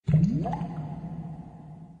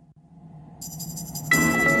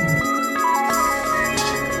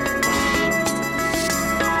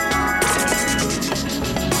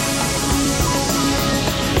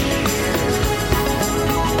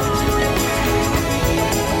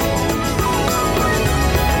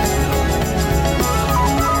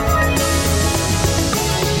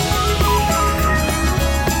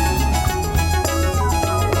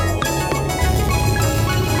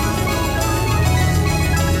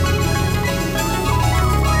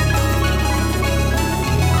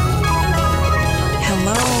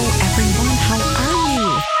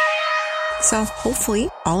So hopefully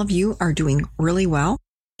all of you are doing really well.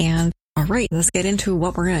 And all right, let's get into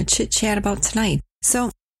what we're going to chit chat about tonight.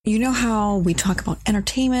 So you know how we talk about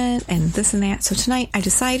entertainment and this and that. So tonight I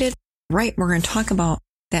decided, right, we're going to talk about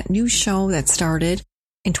that new show that started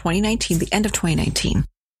in 2019, the end of 2019,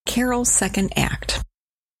 Carol's Second Act.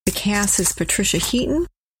 The cast is Patricia Heaton,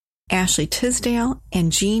 Ashley Tisdale,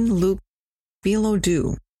 and Jean-Luc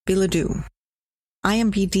Bilodeau.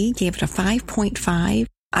 IMDb gave it a 5.5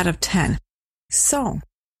 out of 10. So,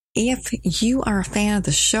 if you are a fan of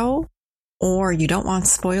the show or you don't want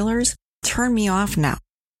spoilers, turn me off now.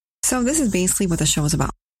 So this is basically what the show is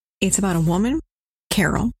about. It's about a woman,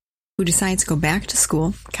 Carol, who decides to go back to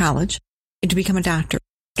school, college, and to become a doctor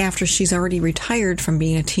after she's already retired from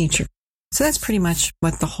being a teacher. So that's pretty much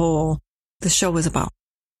what the show is about.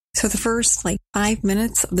 So the first 5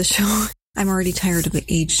 minutes of the show, I'm already tired of the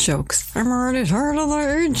age jokes.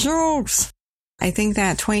 I think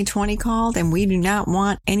that 2020 called and we do not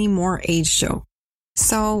want any more age jokes.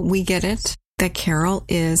 So we get it that Carol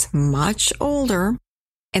is much older,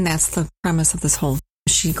 and that's the premise of this whole.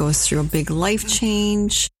 She goes through a big life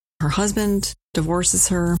change. Her husband divorces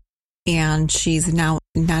her, and she's now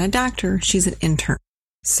not a doctor, she's an intern.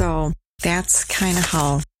 So that's kind of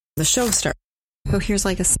how the show starts. So here's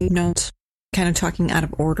a side note, kind of talking out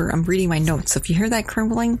of order. I'm reading my notes. So if you hear that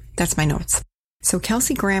crumbling, that's my notes. So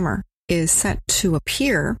Kelsey Grammer is set to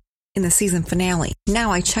appear in the season finale.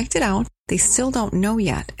 Now I checked it out. They still don't know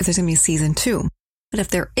yet if there's going to be a season 2. But if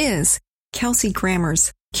there is, Kelsey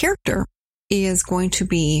Grammer's character is going to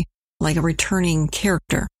be like a returning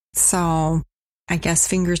character. So I guess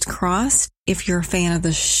fingers crossed if you're a fan of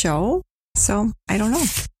the show. So I don't know.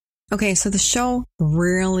 Okay, so the show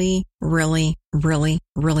really, really, really,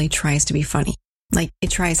 really tries to be funny.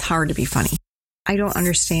 It tries hard to be funny. I don't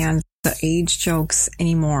understand the age jokes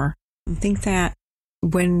anymore. I think that I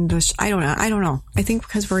don't know. I think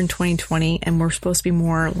because we're in 2020 and we're supposed to be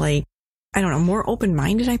more more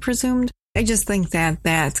open-minded, I presumed. I just think that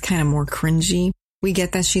that's kind of more cringy. We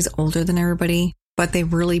get that she's older than everybody, but they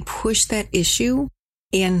really push that issue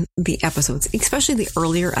in the episodes, especially the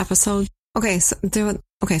earlier episodes. So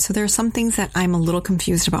there are some things that I'm a little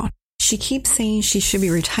confused about. She keeps saying she should be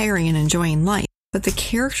retiring and enjoying life, but the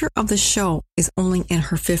character of the show is only in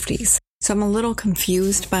her 50s. So I'm a little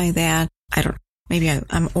confused by that. I don't know. Maybe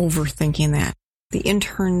I'm overthinking that. The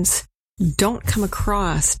interns don't come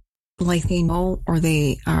across like they know or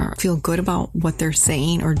they feel good about what they're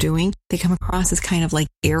saying or doing. They come across as kind of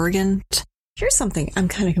arrogant. Here's something I'm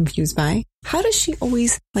kind of confused by. How does she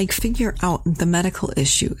always figure out the medical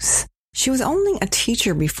issues? She was only a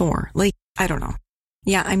teacher before. I don't know.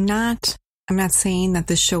 Yeah, I'm not saying that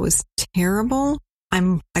this show is terrible.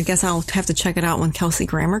 I guess I'll have to check it out when Kelsey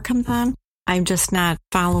Grammer comes on. I'm just not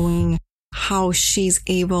following how she's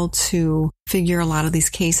able to figure a lot of these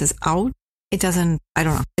cases out. I don't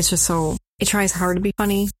know. It's just it tries hard to be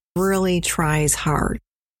funny, really tries hard.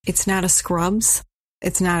 It's not a Scrubs.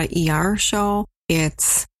 It's not an ER show.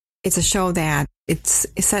 It's a show that it's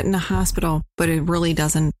set in a hospital, but it really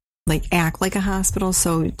doesn't act like a hospital.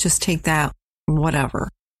 So just take that, whatever.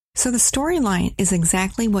 So the storyline is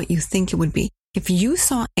exactly what you think it would be. If you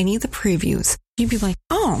saw any of the previews, you'd be like,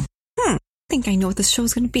 I think I know what this show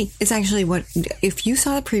is going to be. It's actually if you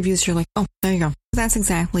saw the previews, you're like, oh, there you go. That's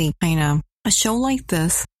exactly kind of a show like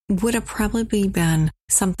this would have probably been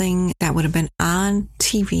something that would have been on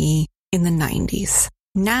TV in the 90s.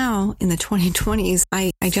 Now in the 2020s,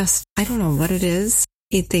 I don't know what it is.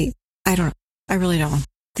 I don't know. I really don't.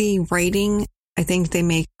 The writing, I think they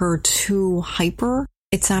make her too hyper.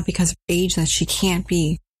 It's not because of age that she can't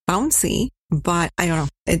be bouncy, but I don't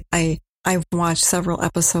know. I've watched several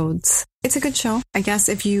episodes. It's a good show. I guess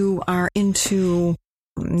if you are into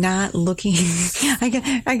not looking, I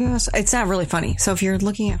guess it's not really funny. So if you're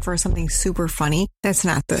looking for something super funny, that's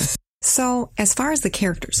not this. So as far as the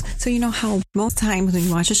characters, so you know how most times when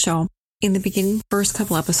you watch a show, in the beginning, first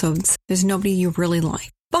couple episodes, there's nobody you really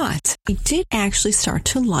like. But I did actually start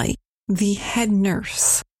to like the head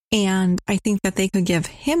nurse. And I think that they could give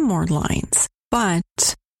him more lines.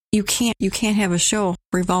 But you can't have a show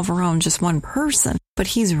revolve around just one person. But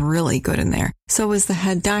he's really good in there. So is the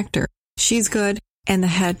head doctor. She's good. And the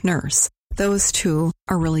head nurse. Those two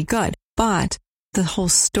are really good. But the whole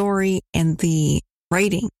story and the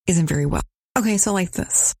writing isn't very well. Okay, so like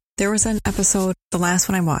this. There was an episode, the last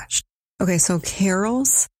one I watched. Okay, so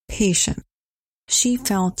Carol's patient. She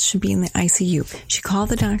felt should be in the ICU. She called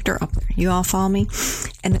the doctor up there. You all follow me?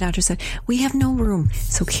 And the doctor said, we have no room.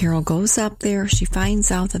 So Carol goes up there. She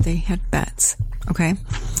finds out that they had beds. Okay.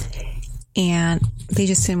 And they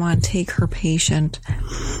just didn't want to take her patient.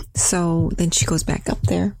 So then she goes back up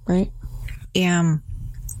there, right? And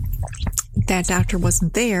that doctor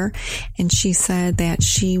wasn't there, and she said that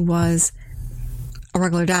she was a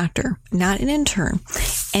regular doctor, not an intern.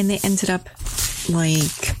 And they ended up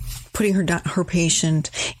like putting her patient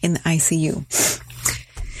in the ICU.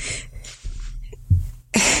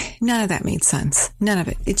 None of that made sense. None of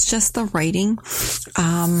it. It's just the writing.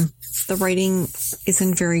 The writing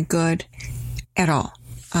isn't very good at all.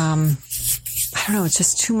 I don't know. It's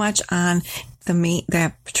just too much on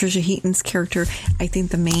that Patricia Heaton's character. I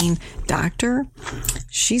think the main doctor,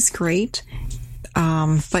 she's great.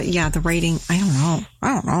 But yeah, the writing, I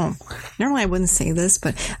don't know. Normally I wouldn't say this,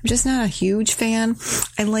 but I'm just not a huge fan.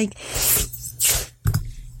 I like,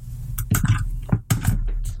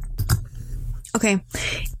 okay.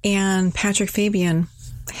 And Patrick Fabian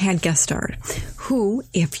had guest starred, who,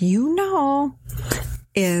 if you know,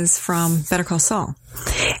 is from Better Call Saul.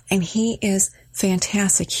 And he is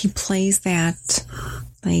fantastic. He plays that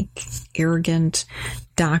like arrogant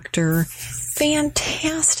doctor.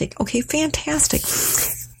 Fantastic. Okay, fantastic.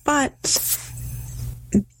 But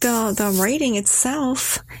the writing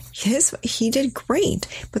itself, he did great.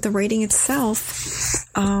 But the writing itself,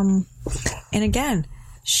 and again,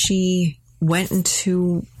 she went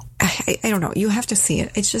into, I don't know. You have to see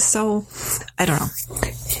it. It's just so, I don't know.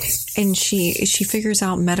 And she figures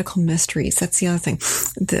out medical mysteries. That's the other thing.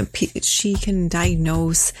 She can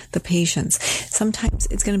diagnose the patients. Sometimes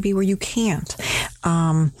it's going to be where you can't.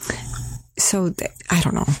 So I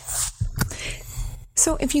don't know.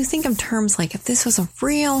 So if you think of terms like if this was a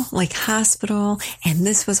real like hospital and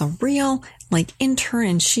this was a real like intern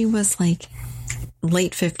and she was like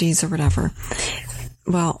late 50s or whatever.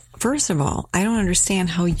 Well, first of all, I don't understand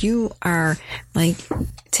how you are like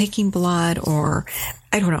taking blood or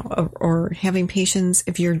I don't know, or having patients.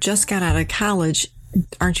 If you're just got out of college,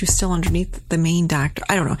 aren't you still underneath the main doctor?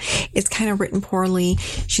 I don't know. It's kind of written poorly.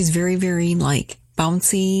 She's very, very like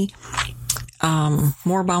bouncy,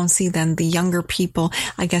 more bouncy than the younger people.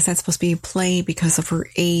 I guess that's supposed to be a play because of her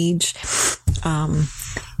age.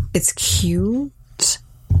 It's cute,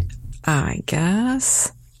 I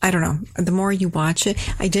guess. I don't know. The more you watch it,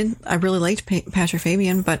 I really liked Patrick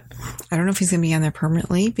Fabian, but I don't know if he's going to be on there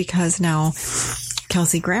permanently because now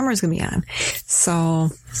Kelsey Grammer is going to be on. So,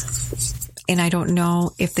 and I don't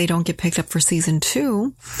know if they don't get picked up for season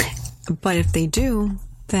 2, but if they do,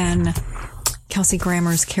 then Kelsey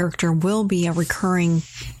Grammer's character will be a recurring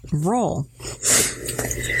role.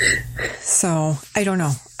 So I don't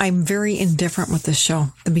know. I'm very indifferent with this show.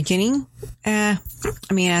 The beginning, I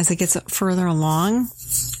mean, as it gets further along,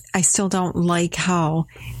 I still don't like how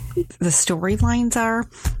the storylines are,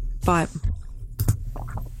 but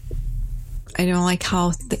I don't like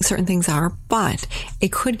how certain things are, but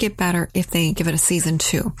it could get better if they give it a season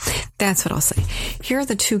 2. That's what I'll say. Here are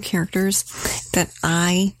the 2 characters that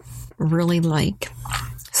I really like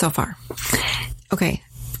so far. Okay.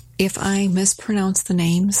 If I mispronounce the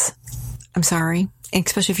names, I'm sorry,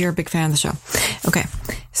 especially if you're a big fan of the show. Okay.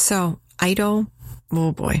 So Ido,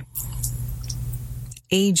 oh boy.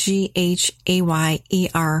 Aghayere.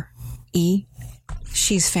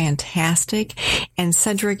 She's fantastic. And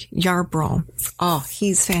Cedric Yarbrough. Oh,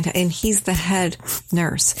 he's fantastic. And he's the head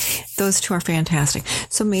nurse. Those 2 are fantastic.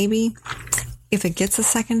 So maybe if it gets a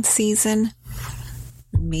second season,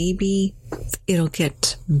 maybe it'll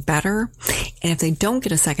get better. And if they don't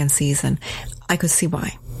get a second season, I could see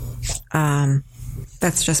why.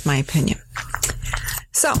 That's just my opinion.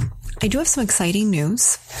 So I do have some exciting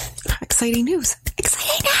news. Exciting news.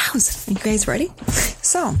 Are you guys ready?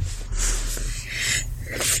 So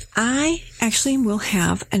I actually will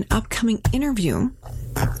have an upcoming interview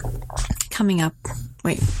coming up.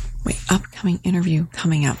 Wait, upcoming interview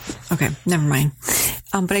coming up. Okay, never mind.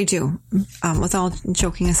 But I do, with all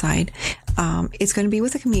joking aside, it's going to be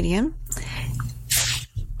with a comedian.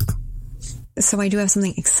 So I do have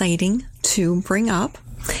something exciting to bring up.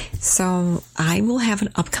 So I will have an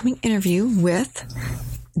upcoming interview with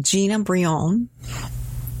Gina Brillon.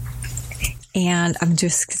 And I'm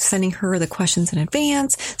just sending her the questions in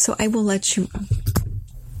advance. So I will let you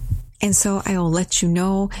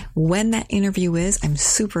know when that interview is. I'm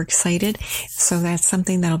super excited. So that's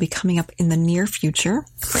something that'll be coming up in the near future.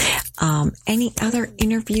 Any other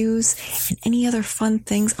interviews and any other fun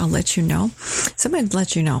things, I'll let you know. So I'm going to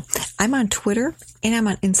let you know. I'm on Twitter and I'm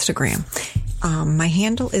on Instagram. My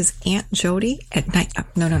handle is Aunt Jody at night.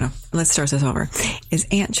 No. Let's start this over. Is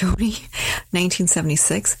Aunt Jody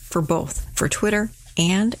 1976 for both, for Twitter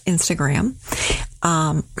and Instagram.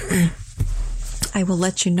 I will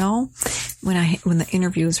let you know when the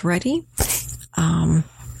interview is ready. All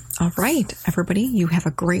right, everybody, you have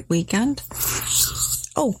a great weekend.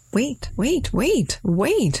 Oh, wait.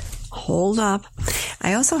 hold up.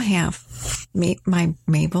 I also have my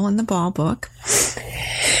Mabel in the Ball book.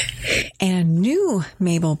 And a new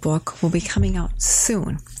Mabel book will be coming out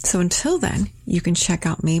soon. So until then, you can check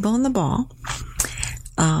out Mabel in the Ball.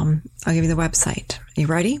 I'll give you the website. Are you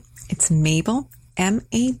ready? It's Mabel,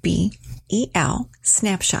 Mabel,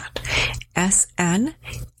 Snapshot, SNAPSHOT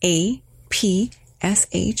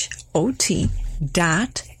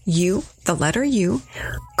the letter U,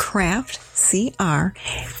 craft, CRAFT.net.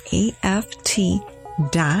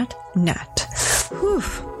 Whew.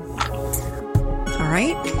 All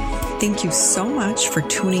right. Thank you so much for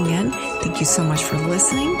tuning in. Thank you so much for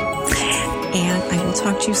listening. And I will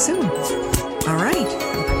talk to you soon. All right.